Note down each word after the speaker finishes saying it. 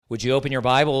Would you open your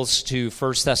Bibles to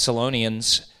 1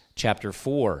 Thessalonians chapter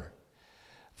 4?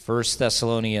 1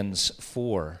 Thessalonians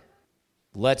 4.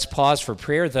 Let's pause for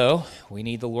prayer, though. We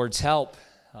need the Lord's help,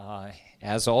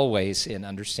 as always, in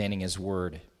understanding His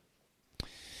Word.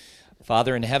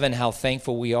 Father in heaven, how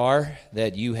thankful we are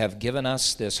that you have given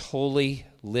us this holy,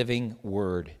 living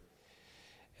Word.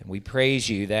 And we praise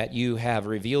you that you have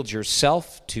revealed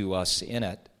yourself to us in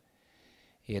it.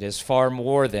 It is far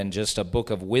more than just a book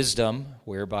of wisdom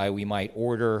whereby we might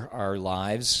order our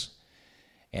lives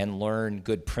and learn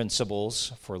good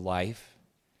principles for life.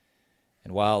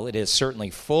 And while it is certainly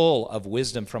full of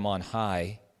wisdom from on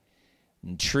high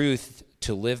and truth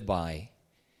to live by,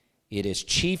 it is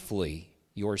chiefly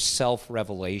your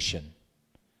self-revelation.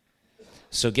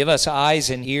 So give us eyes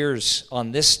and ears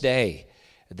on this day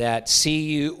that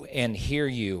see you and hear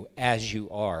you as you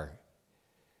are.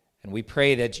 And we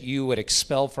pray that you would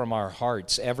expel from our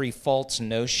hearts every false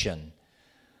notion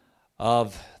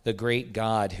of the great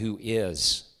God who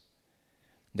is.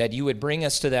 That you would bring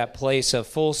us to that place of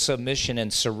full submission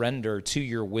and surrender to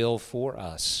your will for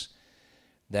us.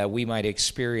 That we might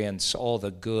experience all the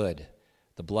good,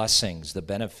 the blessings, the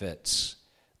benefits,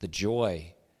 the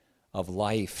joy of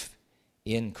life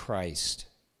in Christ.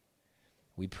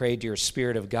 We pray, dear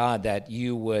Spirit of God, that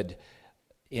you would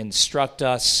instruct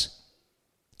us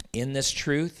in this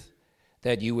truth,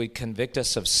 that you would convict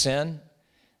us of sin,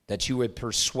 that you would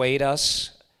persuade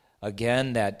us,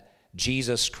 again, that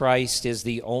Jesus Christ is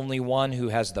the only one who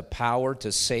has the power to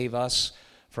save us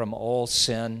from all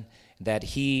sin, that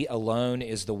He alone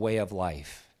is the way of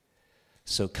life.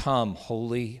 So come,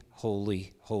 Holy,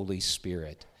 Holy, Holy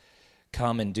Spirit.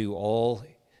 Come and do all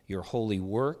your holy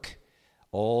work,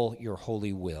 all your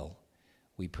holy will.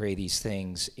 We pray these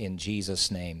things in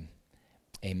Jesus' name.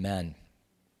 Amen.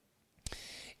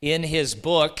 In his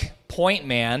book, Point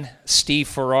Man, Steve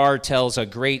Farrar tells a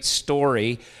great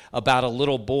story about a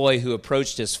little boy who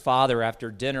approached his father after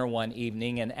dinner one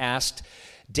evening and asked,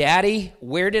 "Daddy,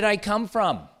 where did I come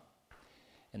from?"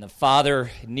 And the father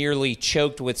nearly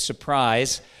choked with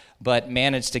surprise, but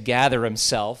managed to gather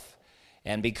himself.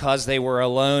 And because they were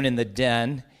alone in the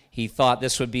den, he thought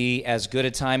this would be as good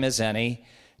a time as any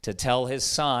to tell his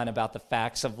son about the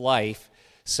facts of life.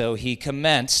 So he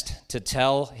commenced to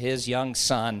tell his young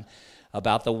son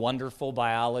about the wonderful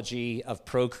biology of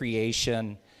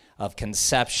procreation, of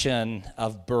conception,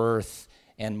 of birth,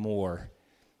 and more.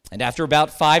 And after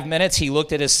about 5 minutes, he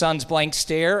looked at his son's blank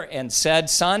stare and said,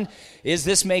 "Son, is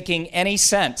this making any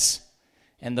sense?"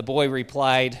 And the boy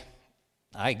replied,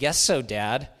 "I guess so,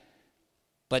 Dad.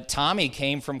 But Tommy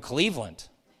came from Cleveland.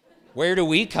 Where do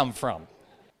we come from?"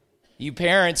 You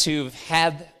parents who've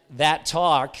had that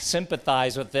talk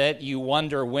sympathize with it. You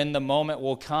wonder when the moment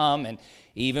will come, and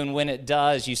even when it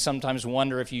does, you sometimes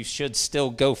wonder if you should still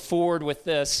go forward with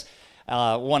this.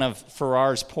 One of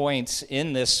Farrar's points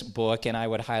in this book, and I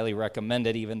would highly recommend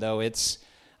it, even though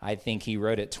I think he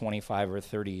wrote it 25 or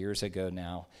 30 years ago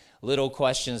now. Little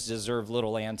questions deserve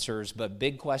little answers, but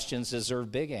big questions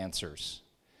deserve big answers.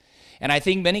 And I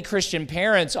think many Christian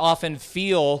parents often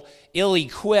feel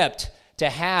ill-equipped to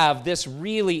have this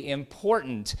really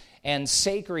important and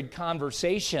sacred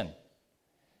conversation.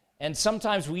 And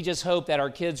sometimes we just hope that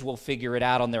our kids will figure it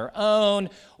out on their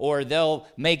own, or they'll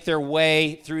make their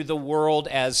way through the world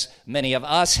as many of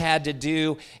us had to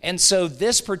do. And so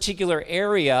this particular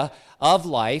area of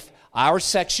life, our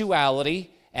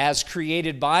sexuality, as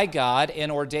created by God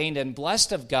and ordained and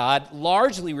blessed of God,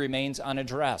 largely remains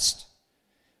unaddressed.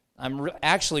 I'm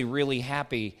actually really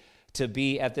happy to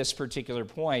be at this particular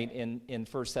point in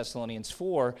 1 Thessalonians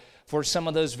 4 for some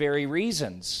of those very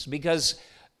reasons. Because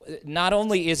not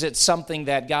only is it something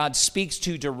that God speaks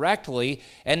to directly,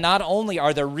 and not only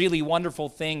are there really wonderful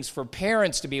things for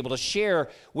parents to be able to share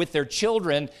with their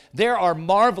children, there are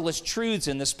marvelous truths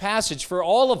in this passage for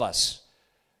all of us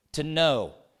to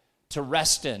know, to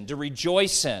rest in, to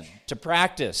rejoice in, to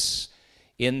practice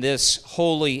in this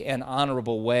holy and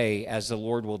honorable way, as the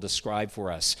Lord will describe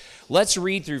for us. Let's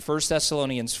read through 1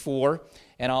 Thessalonians 4,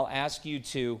 and I'll ask you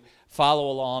to follow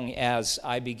along as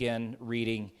I begin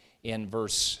reading in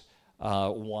verse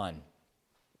 1.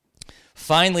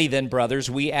 "Finally then, brothers,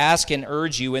 we ask and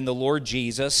urge you in the Lord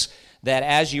Jesus that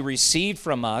as you received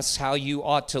from us how you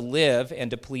ought to live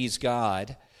and to please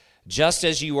God, just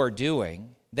as you are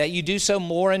doing, that you do so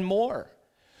more and more.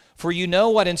 For you know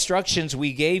what instructions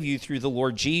we gave you through the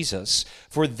Lord Jesus.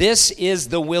 For this is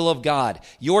the will of God,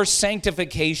 your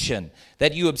sanctification,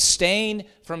 that you abstain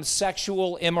from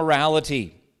sexual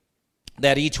immorality,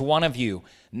 that each one of you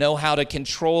know how to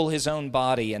control his own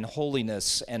body in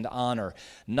holiness and honor,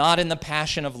 not in the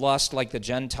passion of lust like the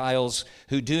Gentiles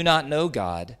who do not know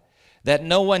God, that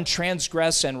no one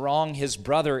transgress and wrong his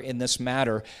brother in this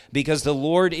matter, because the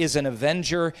Lord is an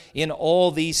avenger in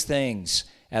all these things,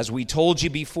 as we told you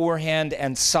beforehand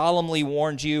and solemnly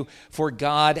warned you, for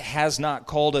God has not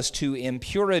called us to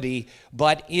impurity,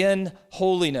 but in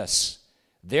holiness.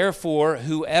 Therefore,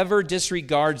 whoever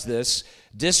disregards this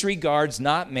disregards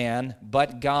not man,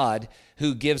 but God,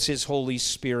 who gives his Holy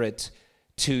Spirit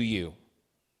to you.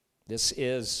 This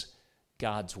is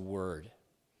God's word.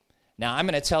 Now, I'm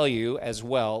going to tell you as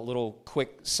well, a little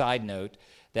quick side note,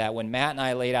 that when Matt and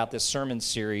I laid out this sermon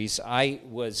series, I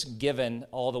was given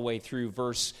all the way through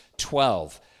verse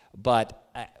 12, but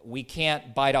we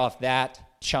can't bite off that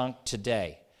chunk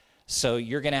today. So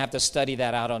you're going to have to study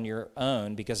that out on your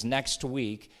own, because next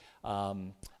week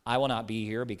I will not be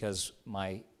here because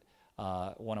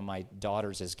one of my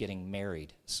daughters is getting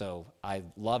married. So I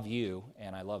love you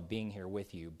and I love being here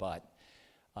with you, but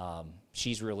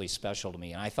she's really special to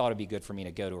me, and I thought it'd be good for me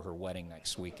to go to her wedding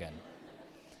next weekend.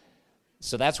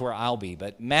 So that's where I'll be.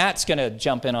 But Matt's going to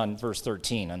jump in on verse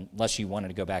 13, unless you wanted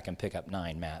to go back and pick up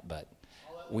 9, Matt, but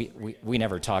we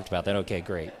never talked about that. Okay,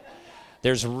 great.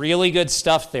 There's really good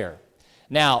stuff there.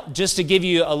 Now, just to give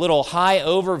you a little high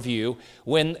overview,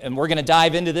 and we're going to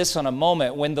dive into this in a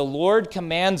moment, when the Lord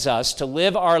commands us to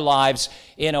live our lives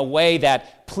in a way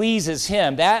that pleases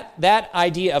Him, that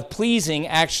idea of pleasing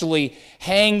actually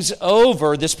hangs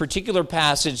over this particular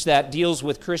passage that deals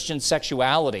with Christian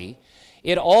sexuality.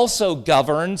 It also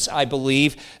governs, I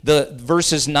believe, the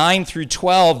verses 9 through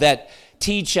 12 that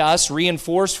teach us,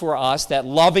 reinforce for us that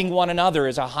loving one another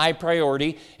is a high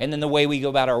priority, and then the way we go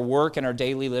about our work and our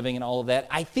daily living and all of that.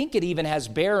 I think it even has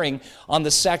bearing on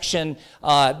the section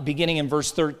beginning in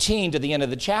verse 13 to the end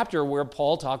of the chapter where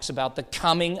Paul talks about the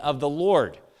coming of the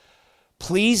Lord.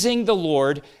 Pleasing the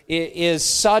Lord is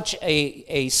such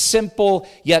a simple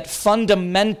yet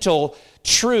fundamental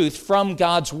truth from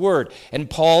God's word. And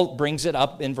Paul brings it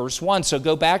up in verse 1. So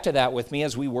go back to that with me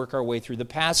as we work our way through the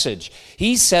passage.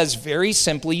 He says very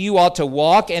simply, you ought to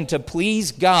walk and to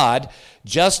please God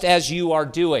just as you are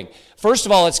doing. First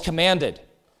of all, it's commanded.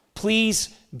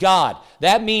 Please God.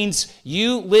 That means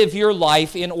you live your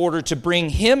life in order to bring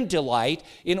Him delight,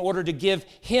 in order to give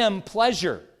Him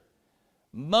pleasure.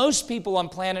 Most people on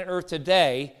planet Earth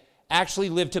today actually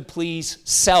live to please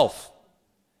self.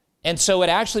 And so it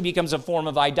actually becomes a form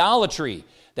of idolatry,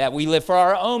 that we live for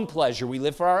our own pleasure, we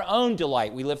live for our own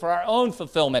delight, we live for our own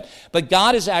fulfillment. But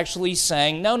God is actually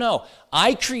saying, no,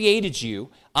 I created you.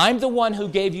 I'm the one who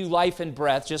gave you life and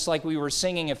breath, just like we were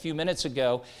singing a few minutes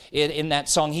ago in that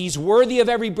song. He's worthy of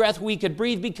every breath we could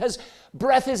breathe, because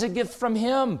breath is a gift from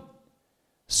Him.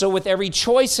 So with every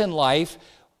choice in life,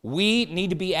 we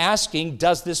need to be asking,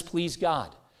 does this please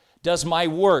God? Does my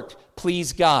work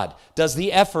please God? Does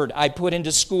the effort I put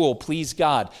into school please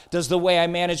God? Does the way I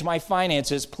manage my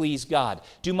finances please God?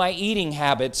 Do my eating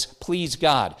habits please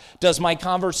God? Does my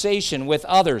conversation with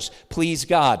others please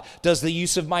God? Does the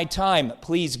use of my time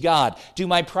please God? Do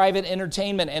my private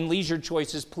entertainment and leisure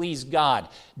choices please God?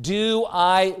 Do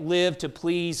I live to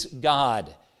please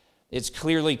God? It's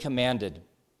clearly commanded.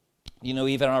 You know,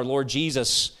 even our Lord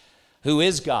Jesus, who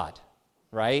is God,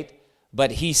 right?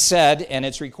 But He said, and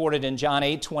it's recorded in John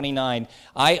 8:29,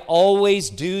 I always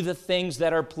do the things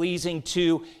that are pleasing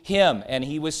to Him. And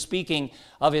He was speaking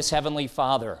of His heavenly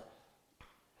Father.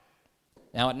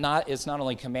 Now, it's not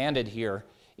only commanded here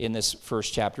in this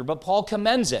first chapter, but Paul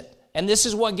commends it. And this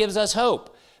is what gives us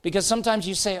hope. Because sometimes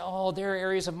you say, there are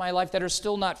areas of my life that are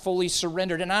still not fully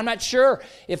surrendered, and I'm not sure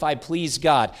if I please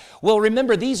God. Well,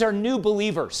 remember, these are new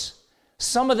believers.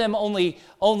 Some of them only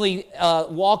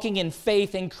walking in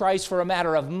faith in Christ for a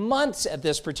matter of months at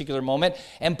this particular moment.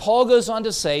 And Paul goes on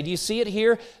to say, do you see it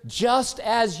here? Just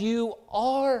as you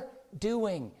are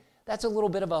doing. That's a little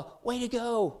bit of a way to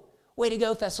go. Way to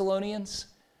go, Thessalonians.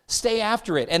 Stay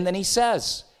after it. And then he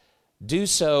says, do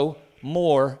so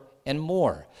more and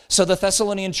more. So the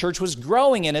Thessalonian church was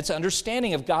growing in its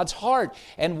understanding of God's heart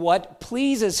and what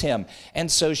pleases Him.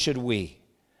 And so should we.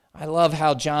 I love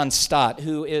how John Stott,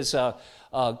 who is a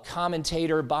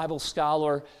commentator, Bible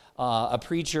scholar, a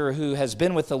preacher who has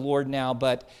been with the Lord now,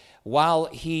 but while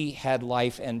he had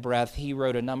life and breath, he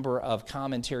wrote a number of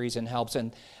commentaries and helps,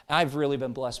 and I've really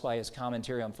been blessed by his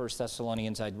commentary on 1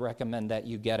 Thessalonians. I'd recommend that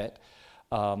you get it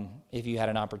if you had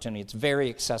an opportunity. It's very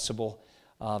accessible,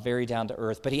 very down to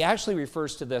earth, but he actually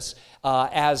refers to this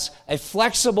as a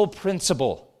flexible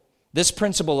principle, this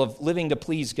principle of living to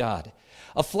please God.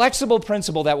 A flexible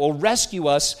principle that will rescue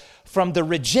us from the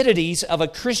rigidities of a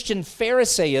Christian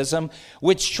Pharisaism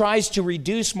which tries to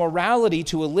reduce morality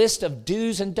to a list of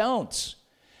do's and don'ts.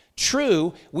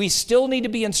 True, we still need to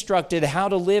be instructed how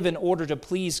to live in order to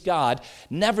please God.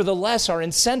 Nevertheless, our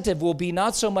incentive will be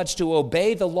not so much to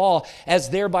obey the law as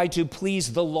thereby to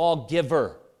please the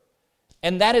lawgiver.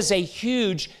 And that is a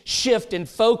huge shift in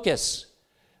focus.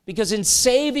 Because in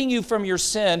saving you from your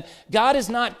sin, God is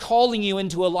not calling you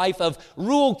into a life of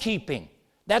rule keeping.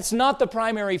 That's not the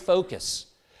primary focus.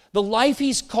 The life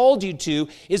He's called you to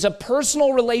is a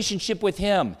personal relationship with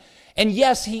Him. And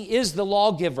yes, He is the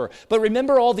lawgiver. But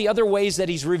remember all the other ways that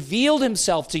He's revealed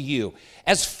Himself to you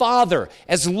as Father,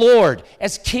 as Lord,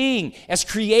 as King, as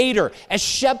Creator, as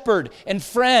Shepherd and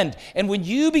friend. And when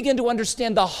you begin to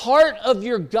understand the heart of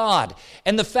your God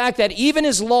and the fact that even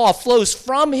His law flows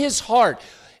from His heart,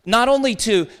 not only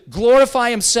to glorify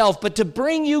Himself, but to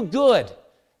bring you good.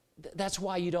 That's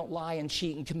why you don't lie and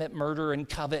cheat and commit murder and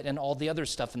covet and all the other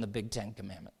stuff in the big 10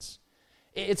 commandments.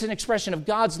 It's an expression of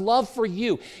God's love for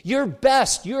you. Your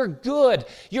best, your good,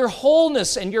 your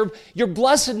wholeness, and your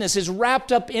blessedness is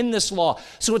wrapped up in this law.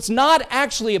 So it's not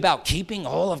actually about keeping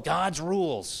all of God's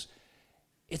rules.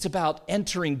 It's about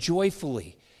entering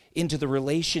joyfully into the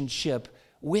relationship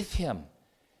with Him.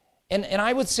 And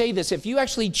I would say this, if you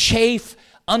actually chafe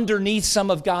underneath some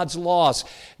of God's laws,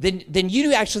 then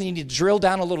you actually need to drill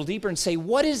down a little deeper and say,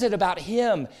 what is it about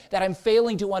Him that I'm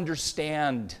failing to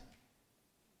understand?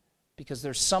 Because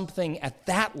there's something at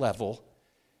that level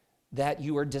that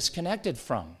you are disconnected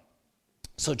from.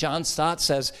 So John Stott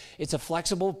says it's a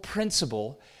flexible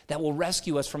principle that will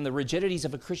rescue us from the rigidities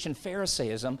of a Christian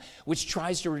Pharisaism, which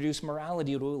tries to reduce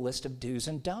morality to a list of do's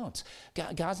and don'ts.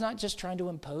 God's not just trying to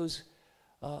impose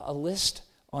a list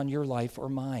on your life or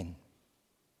mine.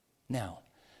 Now,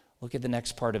 look at the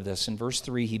next part of this. In verse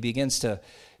 3, he begins to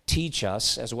teach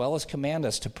us, as well as command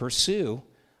us, to pursue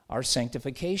our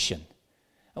sanctification.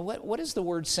 Now, what does the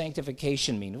word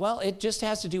sanctification mean? Well, it just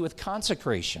has to do with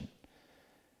consecration.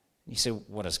 You say,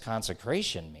 what does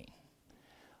consecration mean?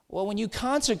 Well, when you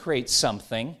consecrate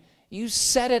something, you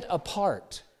set it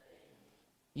apart.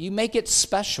 You make it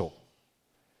special.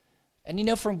 And you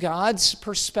know, from God's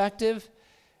perspective,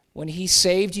 when He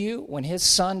saved you, when His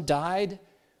Son died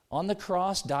on the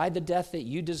cross, died the death that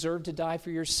you deserved to die for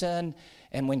your sin,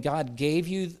 and when God gave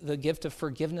you the gift of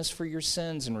forgiveness for your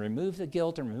sins and removed the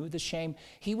guilt and removed the shame,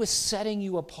 He was setting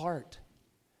you apart.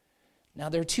 Now,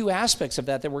 there are two aspects of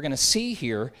that we're going to see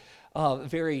here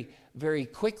very, very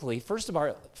quickly. First of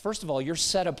all, you're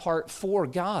set apart for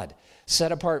God,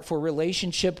 set apart for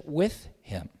relationship with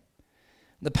Him.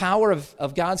 The power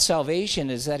of God's salvation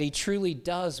is that He truly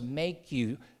does make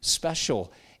you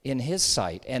special in His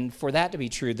sight. And for that to be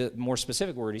true, the more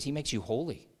specific word is He makes you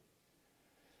holy.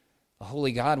 A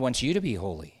holy God wants you to be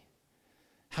holy.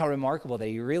 How remarkable that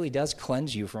He really does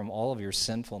cleanse you from all of your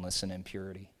sinfulness and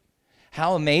impurity.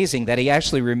 How amazing that He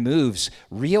actually removes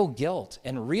real guilt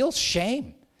and real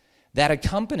shame that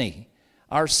accompany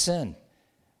our sin.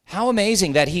 How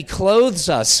amazing that He clothes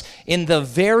us in the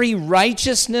very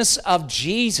righteousness of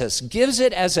Jesus, gives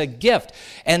it as a gift,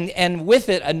 and with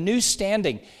it a new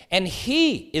standing. And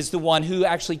He is the one who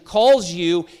actually calls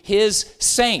you His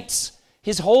saints,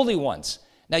 His holy ones.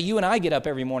 Now, you and I get up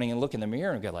every morning and look in the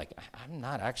mirror and go like, I'm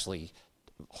not actually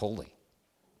holy.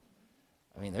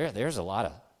 I mean, there's a lot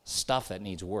of stuff that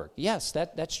needs work. Yes,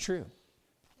 that's true.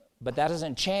 But that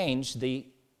doesn't change the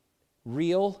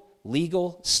real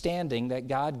legal standing that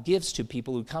God gives to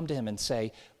people who come to Him and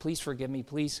say, please forgive me,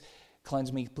 please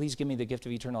cleanse me, please give me the gift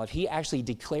of eternal life. He actually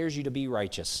declares you to be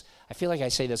righteous. I feel like I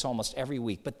say this almost every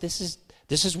week, but this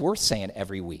is worth saying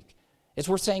every week. It's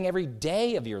worth saying every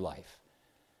day of your life.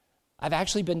 I've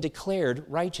actually been declared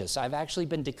righteous. I've actually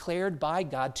been declared by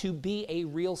God to be a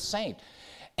real saint.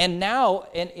 And now,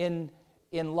 in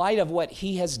light of what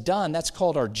He has done, that's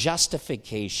called our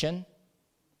justification.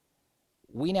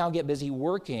 We now get busy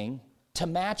working to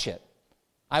match it.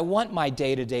 I want my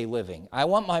day-to-day living. I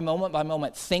want my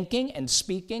moment-by-moment thinking and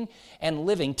speaking and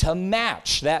living to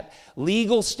match that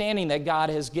legal standing that God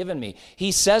has given me.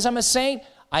 He says I'm a saint.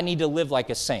 I need to live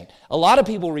like a saint. A lot of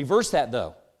people reverse that,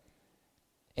 though.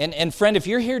 And friend, if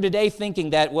you're here today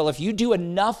thinking that, well, if you do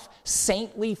enough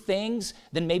saintly things,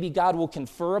 then maybe God will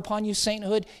confer upon you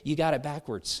sainthood, you got it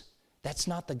backwards. That's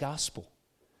not the gospel.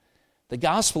 The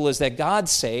gospel is that God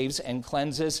saves and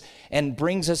cleanses and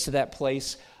brings us to that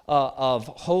place of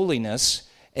holiness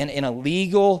and in a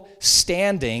legal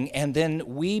standing, and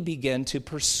then we begin to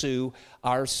pursue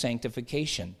our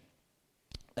sanctification.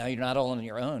 Now, you're not all on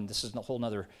your own. This is a whole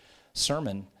other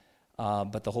sermon.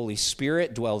 but the Holy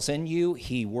Spirit dwells in you.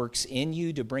 He works in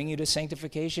you to bring you to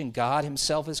sanctification. God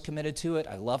himself is committed to it.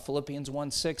 I love Philippians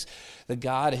 1:6. The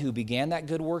God who began that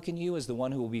good work in you is the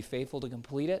one who will be faithful to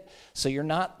complete it. So you're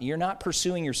not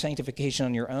pursuing your sanctification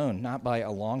on your own, not by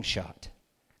a long shot.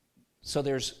 So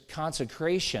there's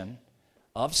consecration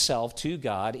of self to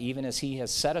God, even as he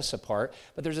has set us apart.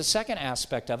 But there's a second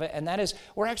aspect of it, and that is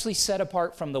we're actually set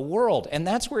apart from the world. And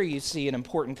that's where you see an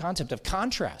important concept of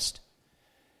contrast.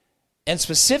 And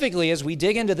specifically, as we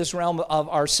dig into this realm of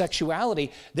our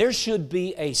sexuality, there should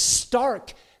be a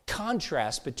stark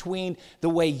contrast between the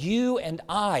way you and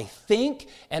I think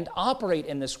and operate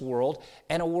in this world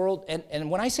and a world,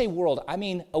 and when I say world, I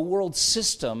mean a world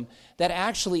system that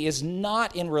actually is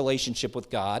not in relationship with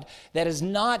God, that is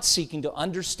not seeking to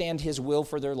understand his will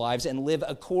for their lives and live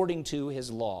according to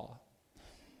his law.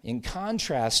 In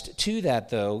contrast to that,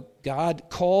 though, God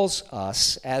calls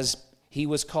us, as he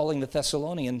was calling the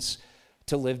Thessalonians,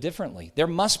 to live differently. There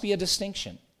must be a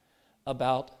distinction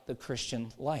about the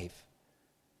Christian life.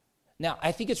 Now,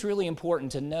 I think it's really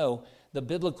important to know the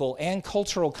biblical and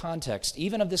cultural context,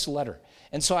 even of this letter.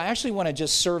 And so I actually want to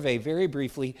just survey very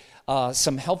briefly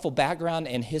some helpful background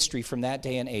and history from that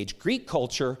day and age. Greek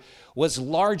culture was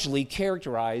largely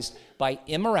characterized by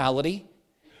immorality,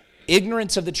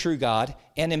 ignorance of the true God,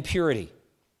 and impurity.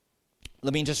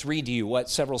 Let me just read to you what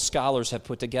several scholars have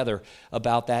put together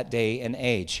about that day and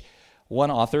age. One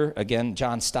author, again,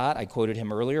 John Stott, I quoted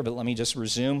him earlier, but let me just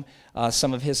resume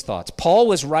some of his thoughts. Paul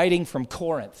was writing from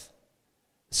Corinth,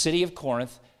 the city of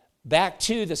Corinth, back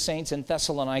to the saints in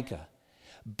Thessalonica.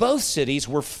 Both cities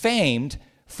were famed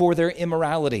for their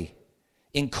immorality.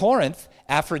 In Corinth,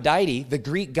 Aphrodite, the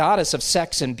Greek goddess of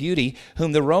sex and beauty,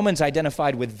 whom the Romans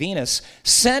identified with Venus,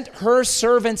 sent her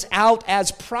servants out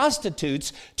as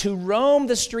prostitutes to roam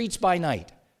the streets by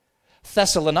night.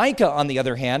 Thessalonica, on the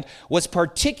other hand, was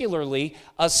particularly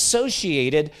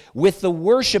associated with the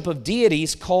worship of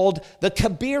deities called the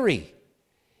Kabiri,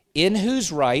 in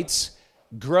whose rites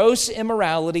gross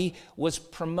immorality was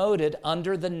promoted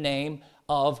under the name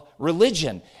of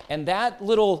religion. And that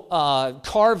little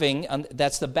carving,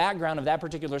 that's the background of that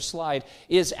particular slide,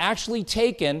 is actually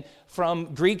taken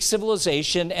from Greek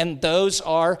civilization, and those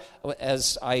are,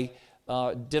 as I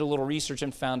did a little research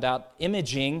and found out,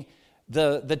 imaging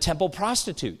the temple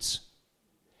prostitutes.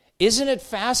 Isn't it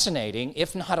fascinating,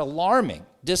 if not alarming,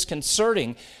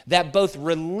 disconcerting, that both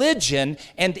religion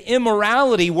and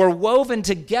immorality were woven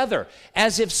together,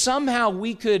 as if somehow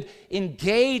we could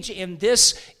engage in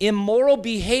this immoral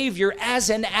behavior as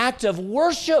an act of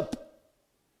worship?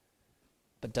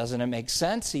 But doesn't it make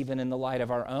sense, even in the light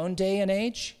of our own day and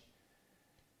age?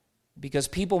 Because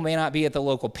people may not be at the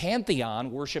local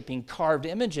pantheon worshiping carved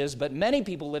images, but many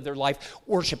people live their life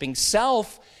worshiping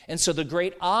self, and so the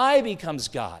great I becomes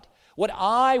God. What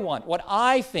I want, what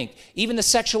I think, even the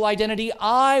sexual identity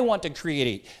I want to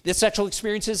create, the sexual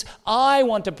experiences I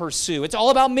want to pursue. It's all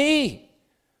about me.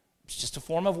 It's just a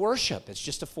form of worship. It's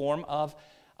just a form of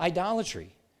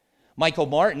idolatry. Michael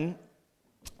Martin,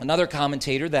 another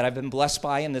commentator that I've been blessed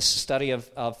by in this study of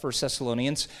 1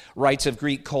 Thessalonians, writes of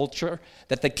Greek culture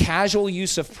that the casual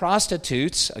use of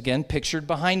prostitutes, again pictured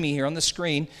behind me here on the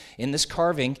screen in this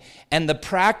carving, and the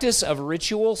practice of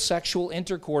ritual sexual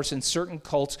intercourse in certain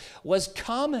cults was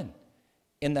common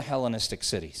in the Hellenistic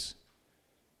cities.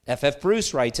 F.F.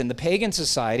 Bruce writes, in the pagan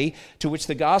society to which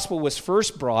the gospel was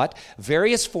first brought,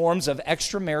 various forms of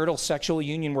extramarital sexual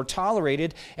union were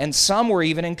tolerated, and some were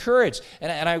even encouraged.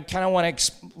 And I kind of want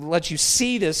to let you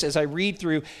see this as I read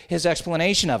through his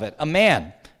explanation of it. A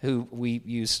man, who we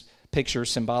use picture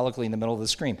symbolically in the middle of the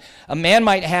screen. A man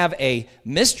might have a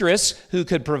mistress who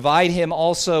could provide him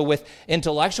also with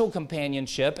intellectual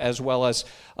companionship as well as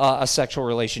a sexual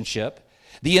relationship.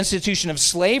 The institution of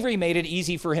slavery made it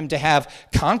easy for him to have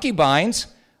concubines,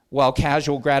 while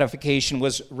casual gratification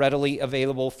was readily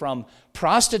available from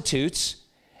prostitutes.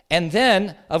 And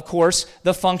then, of course,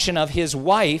 the function of his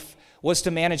wife was to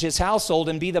manage his household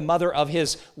and be the mother of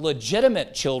his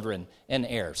legitimate children and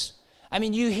heirs. I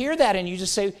mean, you hear that and you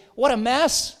just say, what a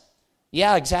mess.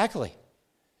 Yeah, exactly.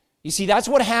 You see, that's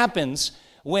what happens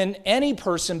when any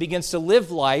person begins to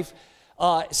live life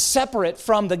separate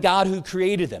from the God who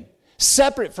created them.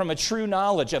 Separate from a true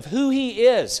knowledge of who he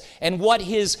is and what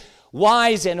his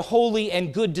wise and holy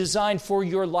and good design for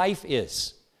your life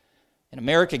is. And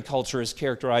American culture is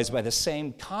characterized by the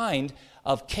same kind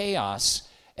of chaos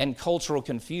and cultural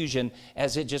confusion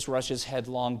as it just rushes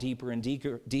headlong deeper and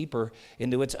deeper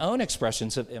into its own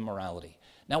expressions of immorality.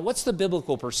 Now, what's the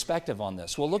biblical perspective on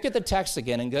this? Well, look at the text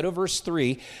again and go to verse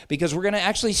 3, because we're going to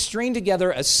actually string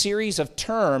together a series of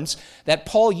terms that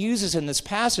Paul uses in this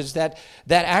passage that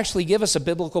actually give us a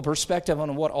biblical perspective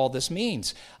on what all this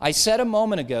means. I said a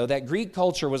moment ago that Greek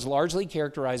culture was largely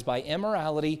characterized by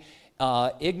immorality,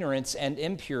 ignorance, and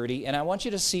impurity, and I want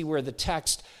you to see where the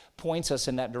text points us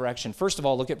in that direction. First of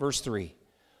all, look at verse 3.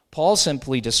 Paul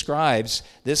simply describes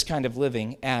this kind of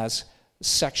living as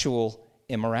sexual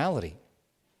immorality.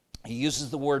 He uses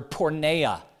the word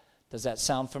porneia. Does that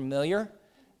sound familiar?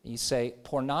 You say,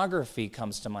 pornography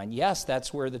comes to mind. Yes,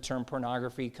 that's where the term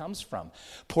pornography comes from.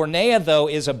 Porneia, though,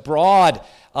 is a broad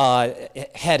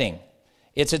heading.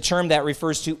 It's a term that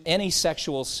refers to any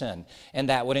sexual sin, and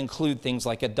that would include things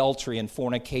like adultery and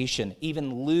fornication,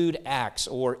 even lewd acts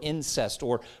or incest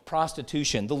or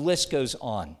prostitution. The list goes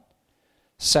on.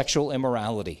 Sexual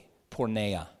immorality,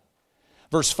 porneia.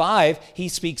 Verse 5, he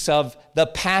speaks of the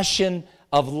passion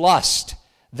of lust,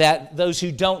 that those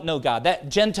who don't know God, that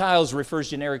Gentiles refers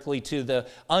generically to the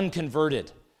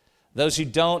unconverted, those who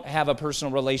don't have a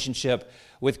personal relationship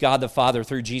with God the Father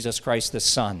through Jesus Christ the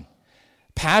Son.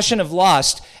 Passion of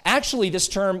lust, actually these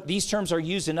terms are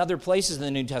used in other places in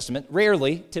the New Testament,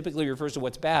 rarely, typically refers to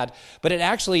what's bad, but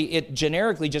it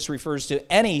generically just refers to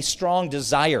any strong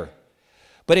desire.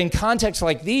 But in contexts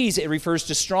like these, it refers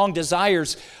to strong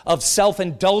desires of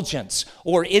self-indulgence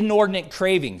or inordinate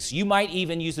cravings. You might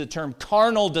even use the term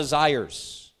carnal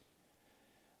desires.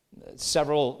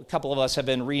 A couple of us have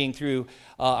been reading through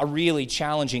a really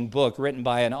challenging book written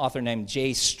by an author named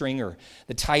J. Stringer.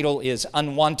 The title is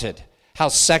Unwanted: How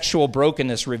Sexual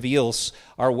Brokenness Reveals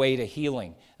Our Way to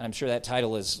Healing. And I'm sure that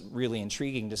title is really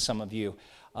intriguing to some of you.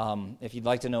 If you'd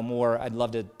like to know more, I'd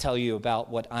love to tell you about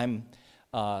what I'm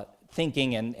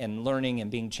thinking and learning and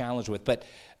being challenged with.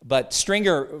 But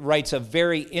Stringer writes a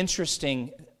very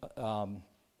interesting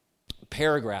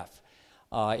paragraph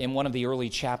in one of the early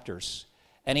chapters.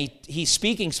 And he's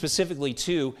speaking specifically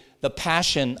to the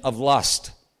passion of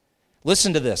lust.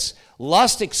 Listen to this.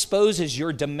 Lust exposes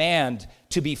your demand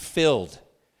to be filled.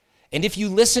 And if you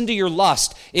listen to your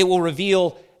lust, it will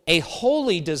reveal a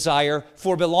holy desire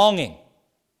for belonging.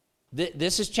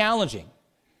 This is challenging.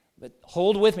 But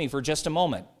hold with me for just a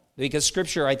moment, because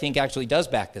Scripture, I think, actually does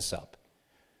back this up.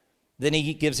 Then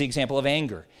he gives the example of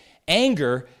anger.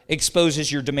 Anger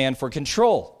exposes your demand for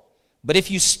control. But if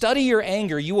you study your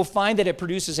anger, you will find that it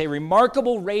produces a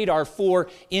remarkable radar for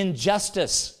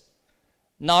injustice.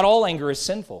 Not all anger is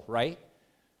sinful, right?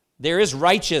 There is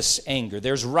righteous anger.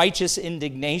 There's righteous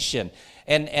indignation.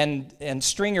 And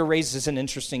Stringer raises an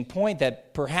interesting point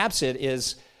that perhaps it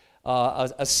is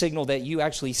a signal that you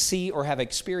actually see or have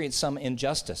experienced some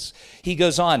injustice. He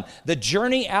goes on, the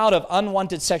journey out of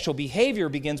unwanted sexual behavior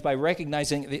begins by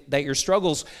recognizing that your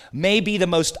struggles may be the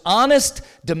most honest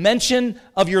dimension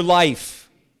of your life.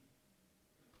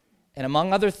 And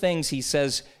among other things, he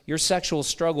says, your sexual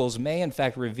struggles may in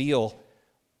fact reveal,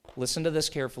 listen to this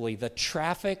carefully, the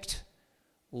trafficked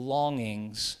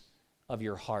longings of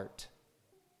your heart.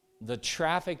 The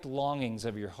trafficked longings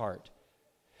of your heart.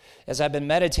 As I've been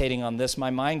meditating on this,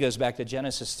 my mind goes back to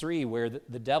Genesis 3, where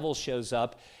the devil shows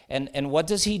up, and what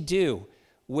does he do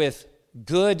with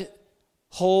good,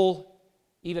 whole,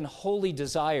 even holy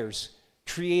desires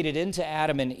created into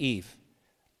Adam and Eve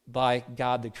by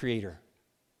God the Creator?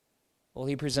 Well,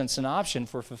 he presents an option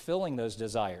for fulfilling those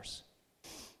desires.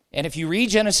 And if you read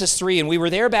Genesis 3, and we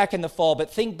were there back in the fall,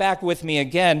 but think back with me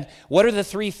again, what are the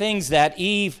three things that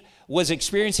Eve was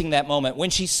experiencing that moment when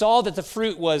she saw that the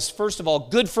fruit was, first of all,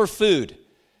 good for food?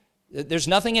 There's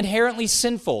nothing inherently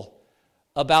sinful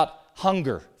about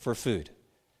hunger for food.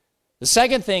 The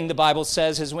second thing the Bible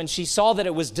says is when she saw that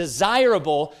it was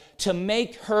desirable to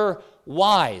make her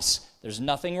wise. There's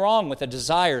nothing wrong with a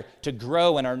desire to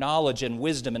grow in our knowledge and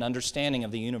wisdom and understanding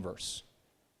of the universe.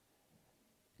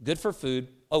 Good for food.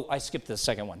 Oh, I skipped the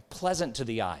second one. Pleasant to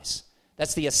the eyes.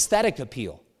 That's the aesthetic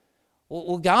appeal.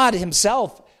 Well, God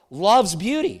himself loves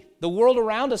beauty. The world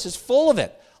around us is full of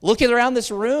it. Look around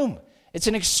this room. It's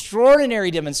an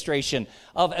extraordinary demonstration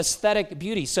of aesthetic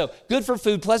beauty. So, good for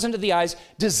food, pleasant to the eyes,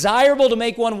 desirable to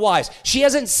make one wise. She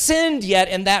hasn't sinned yet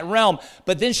in that realm,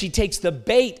 but then she takes the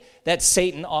bait that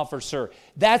Satan offers her.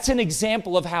 That's an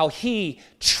example of how he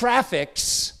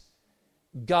traffics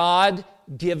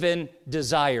God-given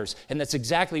desires. And that's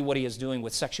exactly what he is doing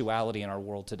with sexuality in our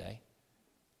world today.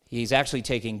 He's actually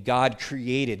taking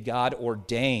God-created,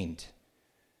 God-ordained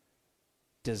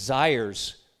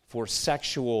desires for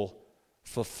sexual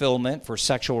fulfillment, for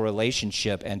sexual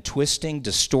relationship, and twisting,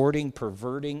 distorting,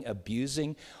 perverting,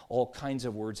 abusing, all kinds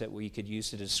of words that we could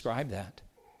use to describe that.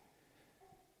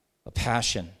 A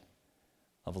passion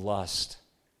of lust.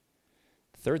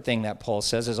 Third thing that Paul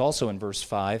says is also in verse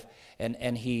 5,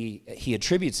 and he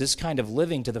attributes this kind of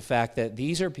living to the fact that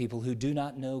these are people who do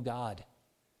not know God.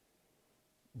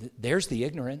 There's the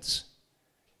ignorance.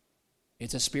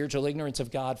 It's a spiritual ignorance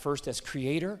of God, first as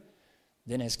creator,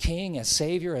 then as king, as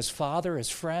savior, as father, as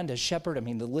friend, as shepherd. I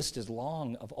mean, the list is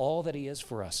long of all that he is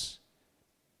for us.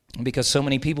 And because so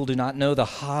many people do not know the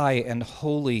high and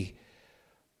holy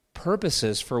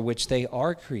purposes for which they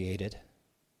are created,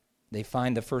 they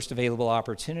find the first available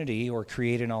opportunity or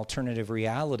create an alternative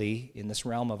reality in this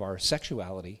realm of our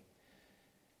sexuality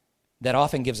that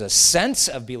often gives a sense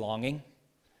of belonging,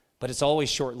 but it's always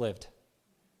short-lived.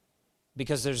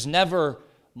 Because there's never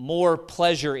more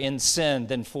pleasure in sin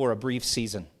than for a brief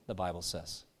season, the Bible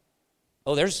says.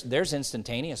 Oh, there's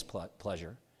instantaneous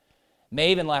pleasure.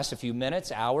 May even last a few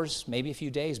minutes, hours, maybe a few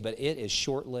days, but it is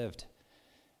short-lived.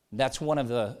 That's one of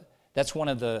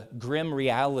the grim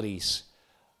realities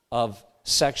of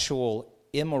sexual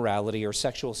immorality or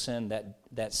sexual sin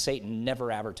that Satan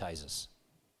never advertises.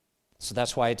 So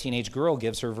that's why a teenage girl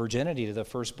gives her virginity to the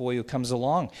first boy who comes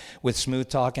along with smooth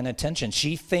talk and attention.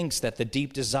 She thinks that the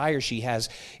deep desire she has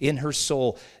in her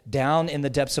soul, down in the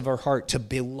depths of her heart, to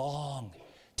belong,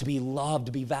 to be loved,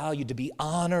 to be valued, to be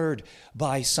honored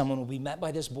by someone, will be met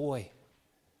by this boy.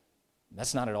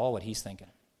 That's not at all what he's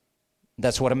thinking.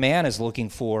 That's what a man is looking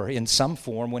for in some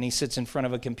form when he sits in front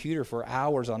of a computer for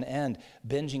hours on end,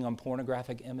 binging on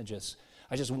pornographic images.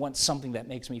 I just want something that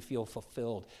makes me feel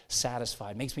fulfilled,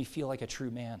 satisfied, makes me feel like a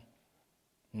true man.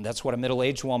 And that's what a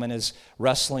middle-aged woman is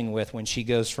wrestling with when she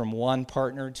goes from one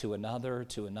partner to another,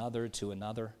 to another, to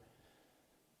another.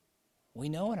 We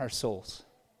know in our souls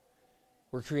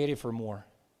we're created for more.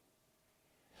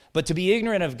 But to be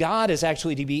ignorant of God is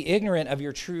actually to be ignorant of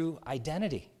your true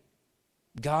identity.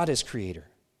 God is creator.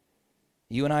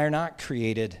 You and I are not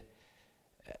created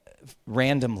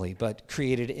randomly, but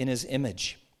created in his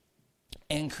image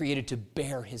and created to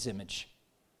bear his image.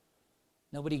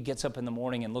 Nobody gets up in the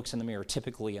morning and looks in the mirror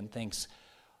typically and thinks,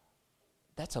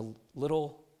 that's a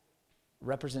little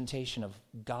representation of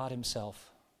God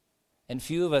himself. And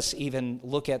few of us even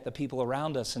look at the people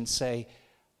around us and say,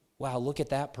 wow, look at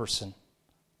that person.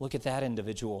 Look at that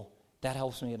individual. That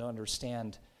helps me to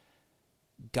understand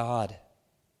God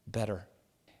better.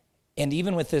 And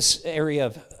even with this area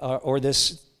of, or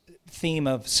this theme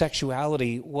of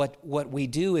sexuality, what we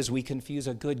do is we confuse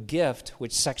a good gift,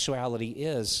 which sexuality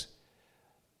is,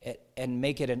 and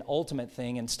make it an ultimate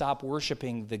thing and stop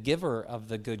worshiping the giver of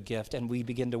the good gift, and we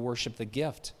begin to worship the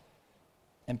gift.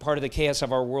 And part of the chaos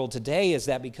of our world today is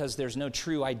that because there's no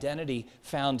true identity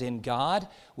found in God,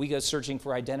 we go searching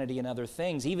for identity in other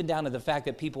things, even down to the fact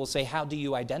that people say, how do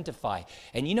you identify?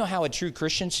 And you know how a true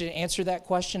Christian should answer that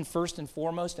question first and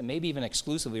foremost, and maybe even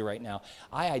exclusively right now?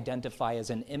 I identify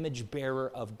as an image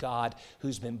bearer of God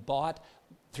who's been bought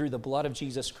through the blood of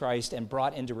Jesus Christ and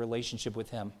brought into relationship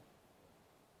with him.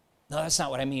 No, that's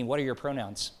not what I mean. What are your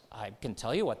pronouns? I can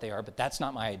tell you what they are, but that's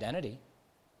not my identity.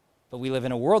 But we live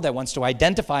in a world that wants to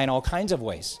identify in all kinds of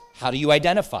ways. How do you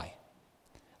identify?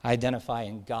 I identify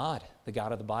in God, the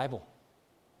God of the Bible.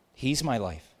 He's my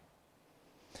life.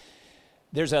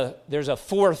 There's a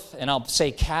fourth, and I'll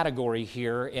say category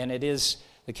here, and it is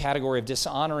the category of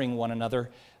dishonoring one another.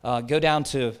 Go down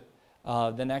to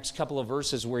the next couple of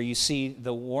verses where you see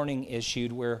the warning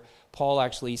issued, where Paul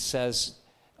actually says,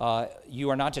 you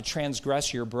are not to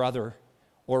transgress your brother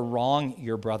or wrong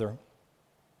your brother.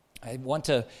 I want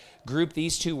to group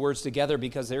these two words together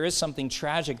because there is something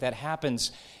tragic that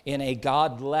happens in a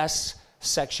godless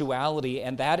sexuality,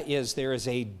 and that is there is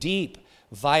a deep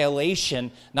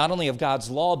violation not only of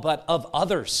God's law but of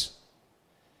others.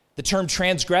 The term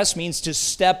transgress means to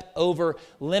step over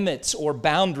limits or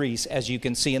boundaries, as you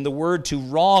can see. And the word to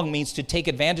wrong means to take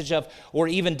advantage of or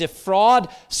even defraud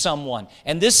someone.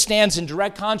 And this stands in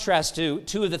direct contrast to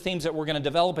two of the themes that we're going to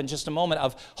develop in just a moment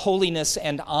of holiness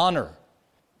and honor.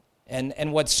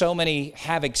 And what so many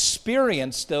have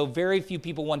experienced, though very few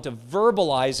people want to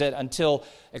verbalize it until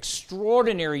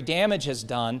extraordinary damage is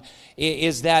done,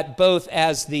 is that both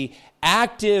as the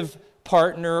active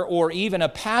partner or even a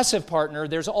passive partner,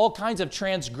 there's all kinds of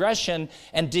transgression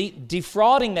and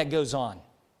defrauding that goes on.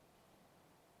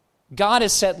 God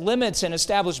has set limits and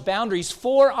established boundaries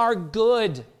for our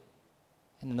good.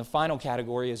 And then the final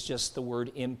category is just the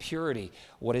word impurity.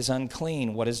 What is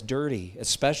unclean? What is dirty?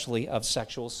 Especially of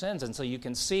sexual sins. And so you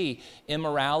can see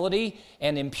immorality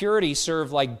and impurity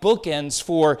serve like bookends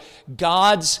for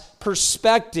God's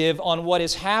perspective on what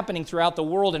is happening throughout the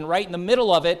world. And right in the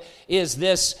middle of it is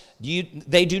this,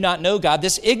 they do not know God,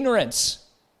 this ignorance.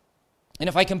 And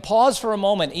if I can pause for a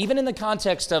moment, even in the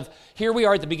context of, here we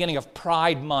are at the beginning of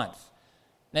Pride Month.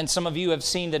 And some of you have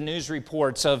seen the news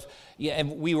reports of,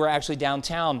 and we were actually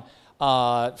downtown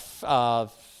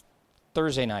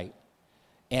Thursday night,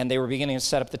 and they were beginning to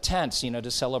set up the tents,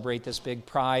 to celebrate this big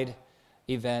Pride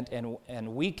event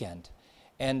and weekend.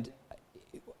 And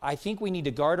I think we need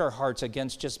to guard our hearts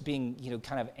against just being,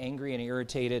 kind of angry and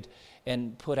irritated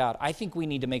and put out. I think we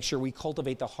need to make sure we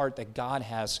cultivate the heart that God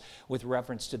has with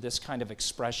reference to this kind of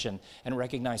expression and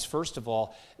recognize, first of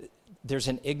all, there's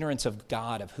an ignorance of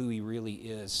God, of who he really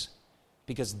is,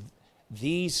 because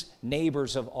these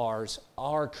neighbors of ours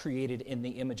are created in the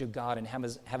image of God and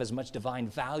have as much divine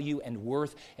value and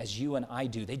worth as you and I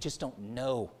do. They just don't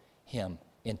know him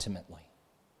intimately.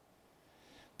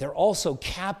 They're also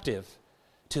captive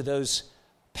to those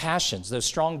passions, those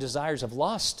strong desires of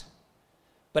lust.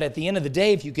 But at the end of the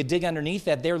day, if you could dig underneath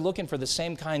that, they're looking for the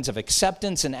same kinds of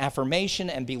acceptance and affirmation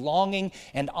and belonging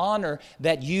and honor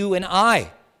that you and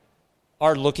I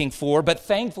are looking for, but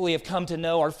thankfully have come to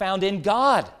know are found in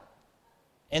God.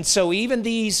 And so even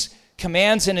these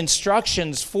commands and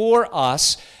instructions for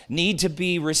us need to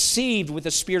be received with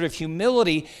a spirit of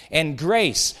humility and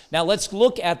grace. Now let's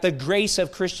look at the grace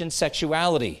of Christian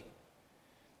sexuality.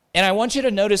 And I want you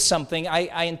to notice something.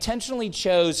 I intentionally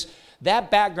chose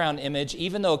that background image,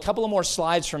 even though a couple of more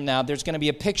slides from now, there's going to be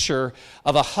a picture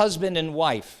of a husband and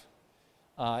wife.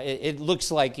 It looks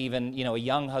like even, a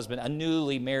young husband, a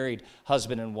newly married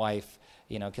husband and wife,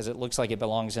 because it looks like it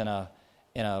belongs in a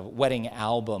wedding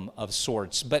album of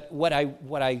sorts. But what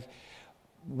I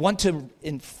want to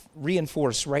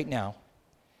reinforce right now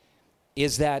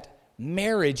is that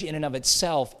marriage in and of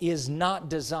itself is not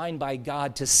designed by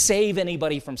God to save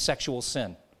anybody from sexual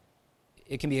sin.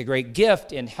 It can be a great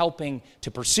gift in helping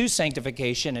to pursue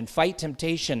sanctification and fight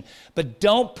temptation, but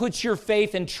don't put your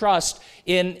faith and trust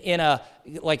in a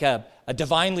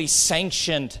divinely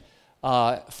sanctioned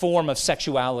form of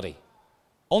sexuality.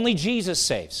 Only Jesus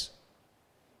saves.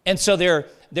 And so there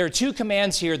are two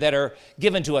commands here that are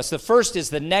given to us. The first is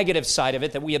the negative side of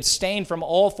it, that we abstain from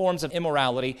all forms of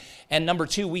immorality. And number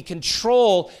two, we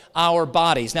control our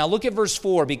bodies. Now look at verse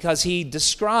 4, because he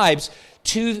describes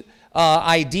two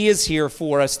ideas here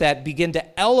for us that begin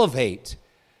to elevate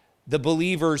the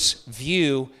believer's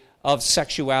view of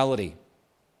sexuality.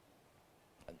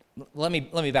 Let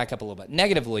me back up a little bit.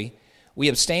 Negatively, we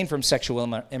abstain from sexual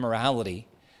immorality,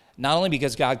 not only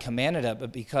because God commanded it,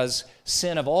 but because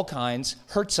sin of all kinds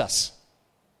hurts us.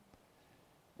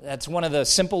 That's one of the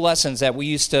simple lessons that we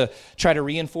used to try to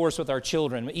reinforce with our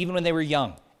children, even when they were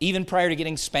young, even prior to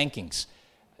getting spankings.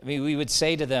 I mean, we would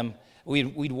say to them,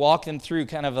 we'd walk them through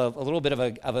kind of a little bit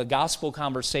of a gospel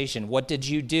conversation. What did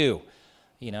you do?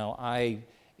 I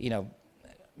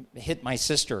hit my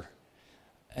sister.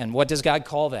 And what does God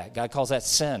call that? God calls that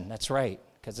sin. That's right,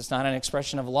 because it's not an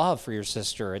expression of love for your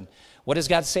sister. And what does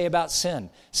God say about sin?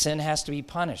 Sin has to be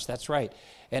punished. That's right.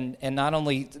 And not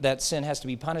only that sin has to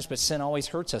be punished, but sin always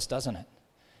hurts us, doesn't it?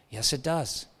 Yes, it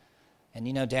does. And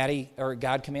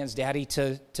God commands Daddy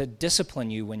to discipline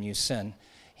you when you sin.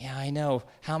 Yeah, I know.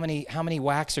 How many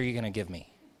whacks are you going to give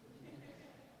me?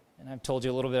 And I've told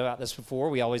you a little bit about this before.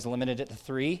 We always limited it to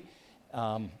 3,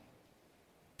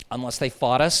 unless they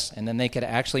fought us, and then they could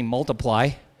actually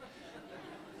multiply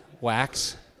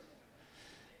whacks.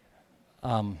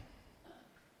 And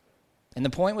the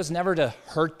point was never to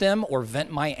hurt them or vent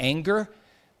my anger.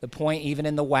 The point, even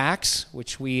in the whacks,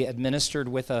 which we administered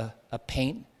with a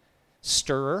paint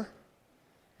stirrer.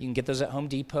 You can get those at Home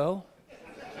Depot.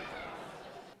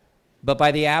 But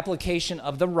by the application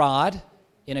of the rod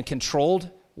in a controlled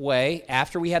way,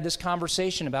 after we had this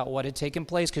conversation about what had taken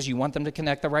place, because you want them to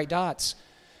connect the right dots,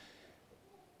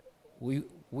 we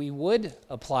would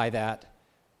apply that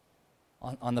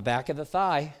on the back of the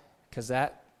thigh, because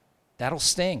that'll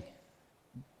sting.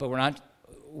 But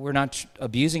we're not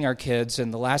abusing our kids,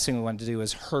 and the last thing we want to do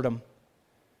is hurt them,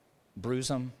 bruise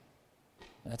them.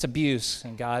 That's abuse,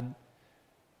 and God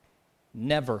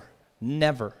never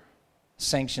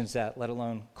sanctions that, let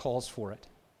alone calls for it.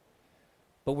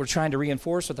 But we're trying to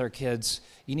reinforce with our kids,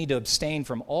 you need to abstain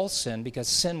from all sin, because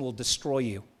sin will destroy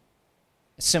you.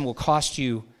 Sin will cost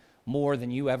you more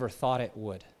than you ever thought it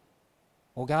would.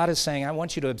 Well, God is saying, I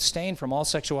want you to abstain from all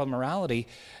sexual immorality,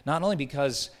 not only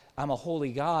because I'm a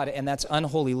holy God and that's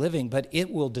unholy living, but it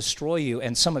will destroy you.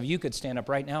 And some of you could stand up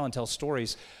right now and tell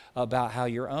stories about how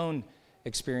your own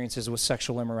experiences with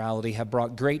sexual immorality have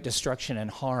brought great destruction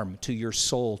and harm to your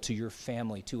soul, to your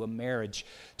family, to a marriage,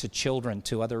 to children,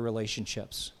 to other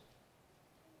relationships.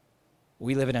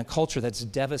 We live in a culture that's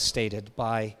devastated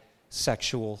by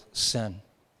sexual sin.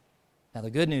 Now,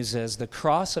 the good news is the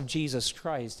cross of Jesus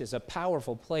Christ is a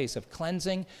powerful place of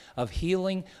cleansing, of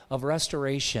healing, of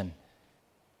restoration.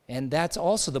 And that's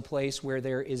also the place where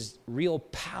there is real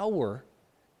power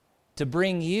to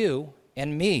bring you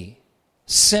and me,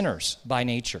 sinners by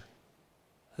nature,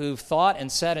 who've thought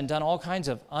and said and done all kinds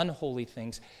of unholy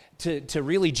things, to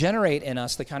really generate in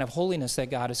us the kind of holiness that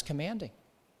God is commanding.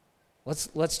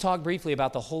 Let's talk briefly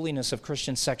about the holiness of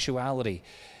Christian sexuality.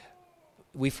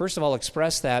 We first of all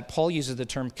express that. Paul uses the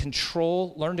term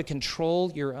control, learn to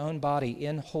control your own body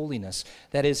in holiness,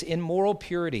 that is, in moral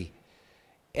purity.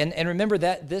 And remember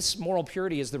that this moral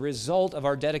purity is the result of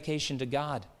our dedication to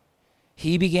God.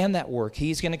 He began that work.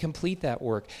 He's going to complete that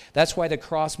work. That's why the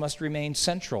cross must remain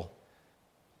central.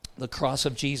 The cross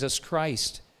of Jesus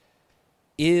Christ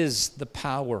is the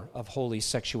power of holy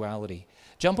sexuality.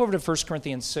 Jump over to 1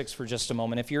 Corinthians 6 for just a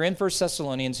moment. If you're in 1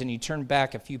 Thessalonians and you turn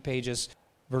back a few pages,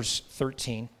 verse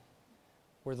 13,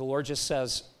 where the Lord just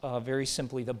says very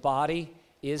simply, the body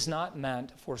is not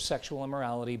meant for sexual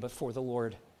immorality, but for the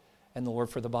Lord, and the Lord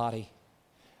for the body.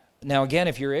 Now again,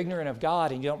 if you're ignorant of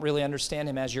God and you don't really understand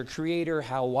Him as your Creator,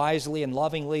 how wisely and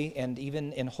lovingly and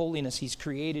even in holiness He's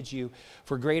created you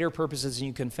for greater purposes than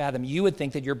you can fathom, you would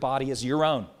think that your body is your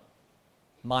own.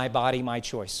 My body, my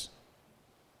choice.